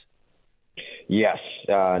ways? Yes,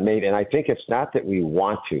 Nate, and I think it's not that we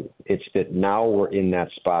want to. It's that now we're in that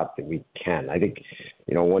spot that we can. I think,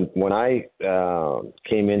 when I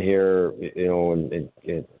came in here, in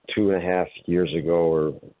 2.5 years ago,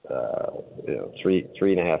 or three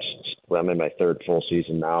and a half. Well, I'm in my third full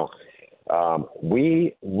season now.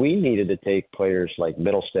 We needed to take players like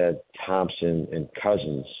Middlestead, Thompson, and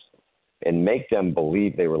Cousins and make them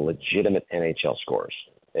believe they were legitimate NHL scorers.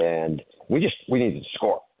 And we needed to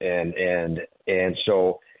score. And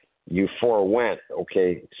so you forewent,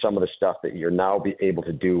 okay, some of the stuff that you're now able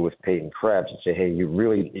to do with Peyton Krebs and say, hey,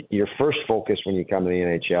 your first focus when you come to the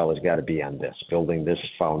NHL has got to be on this, building this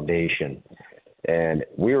foundation. And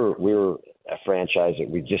we were a franchise that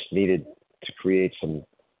we just needed to create some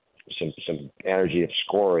energy of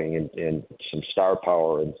scoring and some star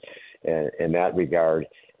power in that regard.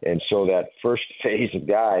 And so that first phase of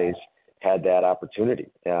guys had that opportunity,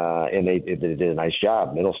 and they did a nice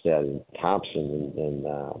job. Middlestead and Thompson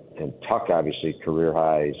and Tuck, obviously, career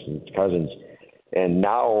highs, and Cousins. And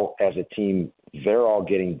now, as a team, they're all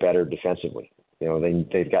getting better defensively.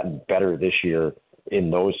 They've gotten better this year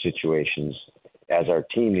in those situations as our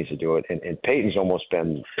team needs to do it. And Peyton's almost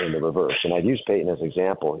been in the reverse. And I'd use Peyton as an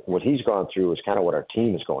example. What he's gone through is kind of what our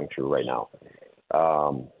team is going through right now.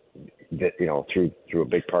 That through a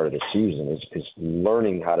big part of the season is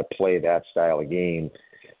learning how to play that style of game,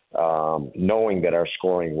 knowing that our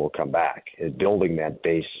scoring will come back, building that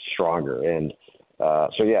base stronger. And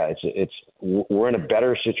we're in a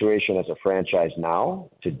better situation as a franchise now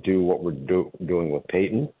to do what we're doing with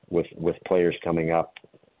Peyton, with players coming up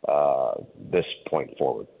this point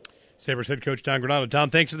forward. Sabres head coach Don Granato. Don,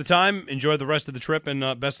 thanks for the time. Enjoy the rest of the trip, and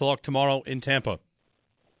best of luck tomorrow in Tampa.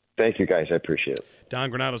 Thank you, guys. I appreciate it.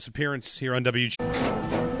 Don Granato's appearance here on WG.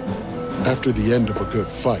 After the end of a good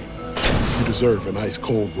fight, you deserve an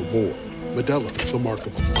ice-cold reward. Modelo is the mark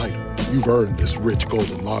of a fighter. You've earned this rich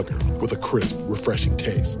golden lager with a crisp, refreshing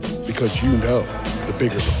taste. Because you know, the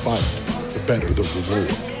bigger the fight, the better the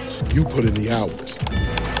reward. You put in the hours,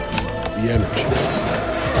 the energy,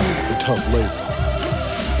 the tough labor.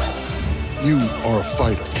 You are a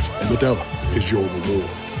fighter, and Modelo is your reward.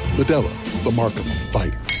 Modelo, the mark of a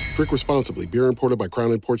fighter. Drink responsibly. Beer imported by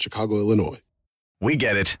Crown Imports, Chicago, Illinois. We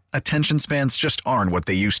get it. Attention spans just aren't what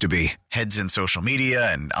they used to be. Heads in social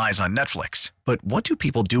media and eyes on Netflix. But what do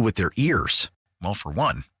people do with their ears? Well, for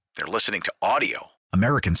one, they're listening to audio.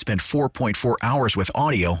 Americans spend 4.4 hours with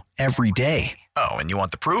audio every day. Oh, and you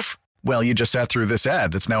want the proof? Well, you just sat through this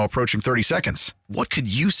ad that's now approaching 30 seconds. What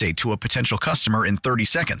could you say to a potential customer in 30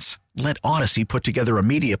 seconds? Let Odyssey put together a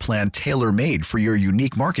media plan tailor-made for your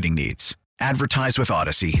unique marketing needs. Advertise with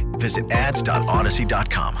Odyssey. Visit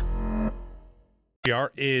ads.odyssey.com. PR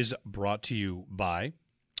is brought to you by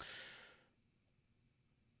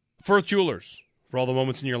Firth Jewelers. For all the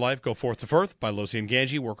moments in your life, go forth to Firth by Losi and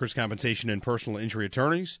Ganji, workers' compensation and personal injury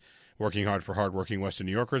attorneys. Working hard for hard-working Western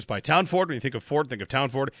New Yorkers. By Town Ford. When you think of Ford, think of Town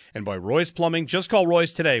Ford. And by Roy's Plumbing. Just call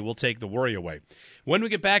Roy's today. We'll take the worry away. When we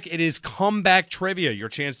get back, it is Comeback Trivia. Your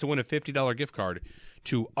chance to win a $50 gift card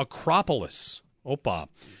to Acropolis. Opa.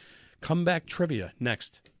 Comeback Trivia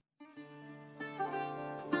next.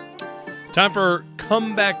 Time for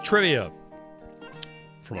Comeback Trivia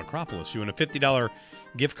from Acropolis. You win a $50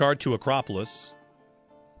 gift card to Acropolis.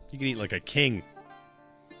 You can eat like a king.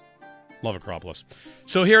 Love Acropolis.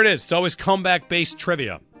 So here it is. It's always comeback-based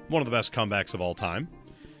trivia. One of the best comebacks of all time.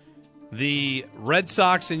 The Red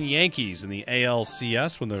Sox and Yankees in the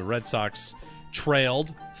ALCS when the Red Sox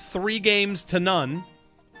trailed 3-0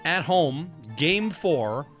 at home, Game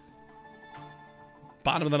 4,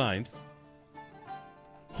 bottom of the 9th.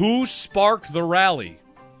 Who sparked the rally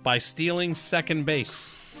by stealing second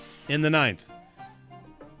base in the 9th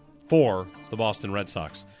for the Boston Red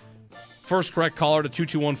Sox? First correct caller to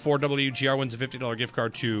 2214-WGR wins a $50 gift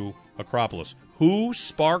card to Acropolis. Who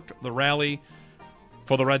sparked the rally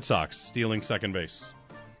for the Red Sox stealing second base?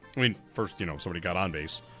 I mean, first, somebody got on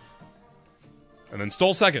base and then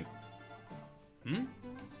stole second.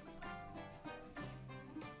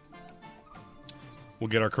 We'll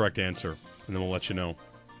get our correct answer, and then we'll let you know.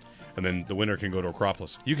 And then the winner can go to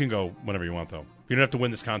Acropolis. You can go whenever you want, though. You don't have to win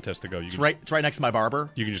this contest to go. It's right next to my barber.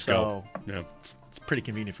 You can just go. Yeah, it's pretty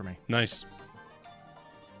convenient for me. Nice.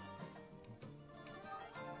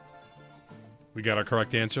 We got our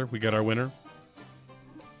correct answer. We got our winner.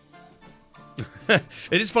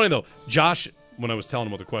 It is funny, though. Josh, when I was telling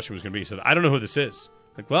him what the question was going to be, he said, I don't know who this is.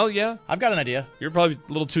 Like, well, yeah. I've got an idea. You're probably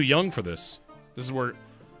a little too young for this. This is where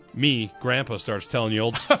me, Grandpa, starts telling you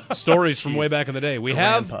old stories from way back in the day. We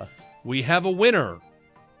have a winner.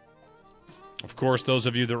 Of course, those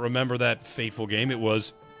of you that remember that fateful game, it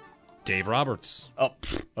was Dave Roberts. Oh,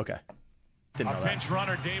 okay. Didn't know that. Pinch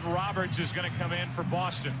runner Dave Roberts is going to come in for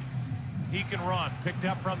Boston. He can run. Picked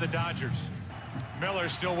up from the Dodgers. Miller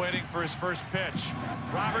still waiting for his first pitch.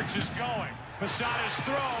 Roberts is going. Posada's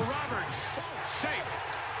throw. Roberts safe.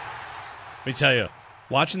 Let me tell you,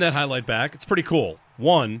 watching that highlight back, it's pretty cool.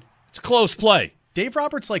 One, it's a close play. Dave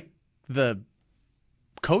Roberts, like the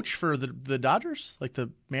coach for the Dodgers? Like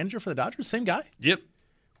the manager for the Dodgers? Same guy? Yep.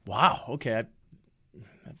 Wow. Okay.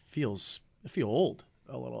 I feel old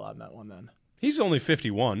a little on that one then. He's only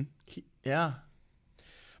 51. Yeah.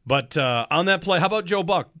 But on that play, how about Joe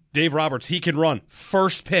Buck? Dave Roberts, he can run.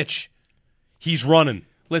 First pitch, he's running.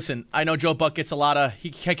 Listen, I know Joe Buck gets he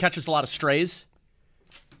catches a lot of strays.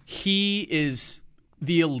 He is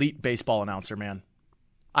the elite baseball announcer, man.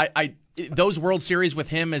 Those World Series with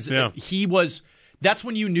him that's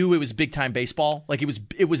when you knew it was big time baseball. Like it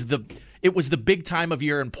was the big time of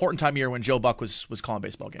year, important time of year when Joe Buck was calling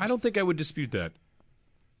baseball games. I don't think I would dispute that.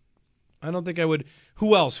 I don't think I would.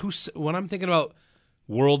 Who else? When I'm thinking about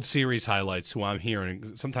World Series highlights, who I'm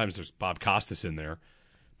hearing, sometimes there's Bob Costas in there,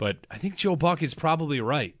 but I think Joe Buck is probably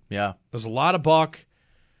right. Yeah. There's a lot of Buck.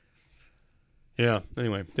 Yeah,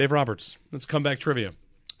 anyway, Dave Roberts. Let's comeback trivia.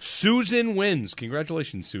 Susan wins.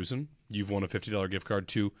 Congratulations, Susan. You've won a $50 gift card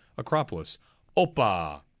to Acropolis.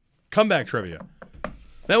 Opa. Comeback trivia.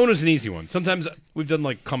 That one was an easy one. Sometimes we've done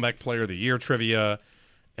like comeback player of the year trivia,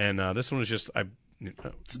 and this one was just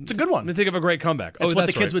it's a good one. I think of a great comeback. That's what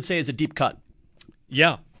the kids would say is a deep cut.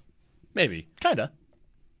 Yeah, maybe. Kinda.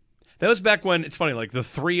 That was back when, it's funny, like the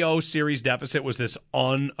 3-0 series deficit was this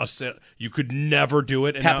you could never do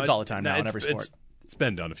it. And happens all the time now in every sport. It's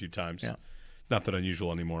been done a few times. Yeah. Not that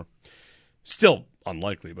unusual anymore. Still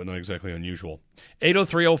unlikely, but not exactly unusual.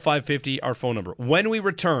 803-0550, our phone number. When we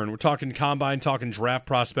return, we're talking combine, talking draft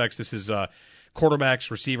prospects. This is quarterbacks,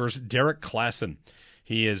 receivers, Derek Klassen.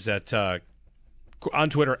 He is on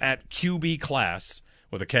Twitter at QBClass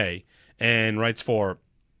with a K and writes for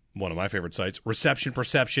one of my favorite sites, Reception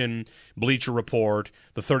Perception, Bleacher Report,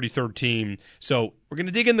 the 33rd Team. So we're going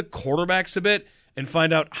to dig in the quarterbacks a bit and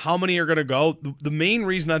find out how many are going to go. The main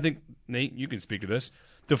reason I think, Nate, you can speak to this,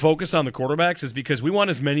 to focus on the quarterbacks is because we want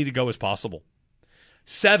as many to go as possible.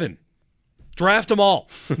 7. Draft them all.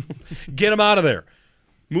 Get them out of there.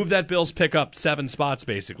 Move that Bills pick up 7 spots,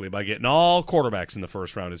 basically, by getting all quarterbacks in the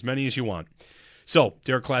first round, as many as you want. So,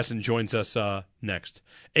 Derek Klassen joins us next.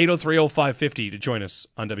 803-0550 to join us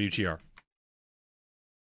on WGR.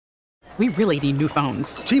 We really need new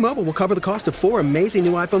phones. T-Mobile will cover the cost of 4 amazing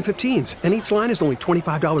new iPhone 15s, and each line is only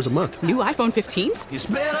 $25 a month. New iPhone 15s? It's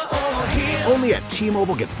better over here. Only at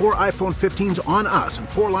T-Mobile, get 4 iPhone 15s on us and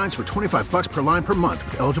 4 lines for $25 per line per month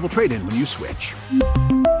with eligible trade-in when you switch.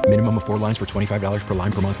 Minimum of 4 lines for $25 per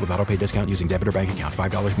line per month with autopay discount using debit or bank account.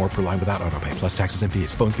 $5 more per line without autopay, plus taxes and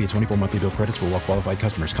fees. Phone fee at 24 monthly bill credits for well-qualified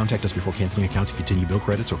customers. Contact us before canceling account to continue bill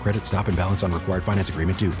credits or credit stop and balance on required finance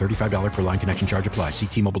agreement due. $35 per line connection charge applies. See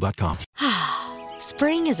T-Mobile.com.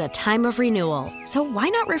 Spring is a time of renewal, so why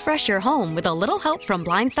not refresh your home with a little help from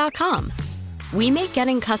Blinds.com? We make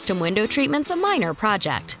getting custom window treatments a minor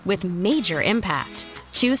project with major impact.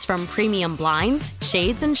 Choose from premium blinds,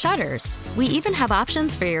 shades, and shutters. We even have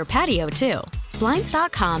options for your patio, too.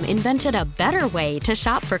 Blinds.com invented a better way to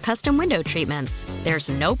shop for custom window treatments. There's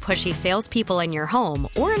no pushy salespeople in your home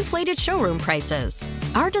or inflated showroom prices.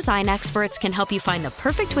 Our design experts can help you find the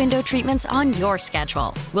perfect window treatments on your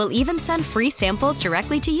schedule. We'll even send free samples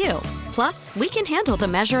directly to you. Plus, we can handle the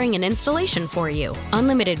measuring and installation for you.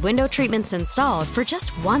 Unlimited window treatments installed for just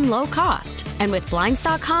one low cost. And with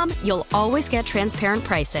Blinds.com, you'll always get transparent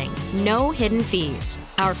pricing. No hidden fees.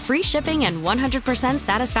 Our free shipping and 100%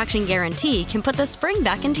 satisfaction guarantee can put the spring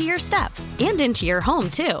back into your step and into your home,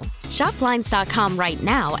 too. Shop Blinds.com right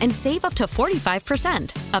now and save up to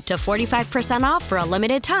 45%. Up to 45% off for a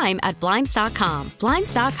limited time at Blinds.com.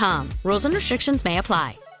 Blinds.com. Rules and restrictions may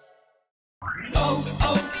apply.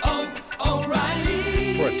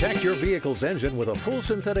 O'Reilly. Protect your vehicle's engine with a full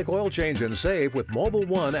synthetic oil change and save with Mobile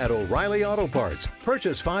One at O'Reilly Auto Parts.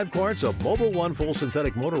 Purchase 5 quarts of Mobile One full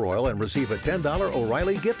synthetic motor oil and receive a $10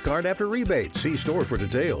 O'Reilly gift card after rebate. See store for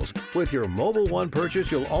details. With your Mobile One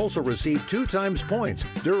purchase, you'll also receive 2 times points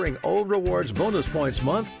during O Rewards Bonus Points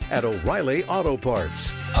Month at O'Reilly Auto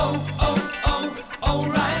Parts.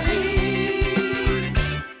 O'Reilly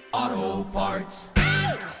Auto Parts.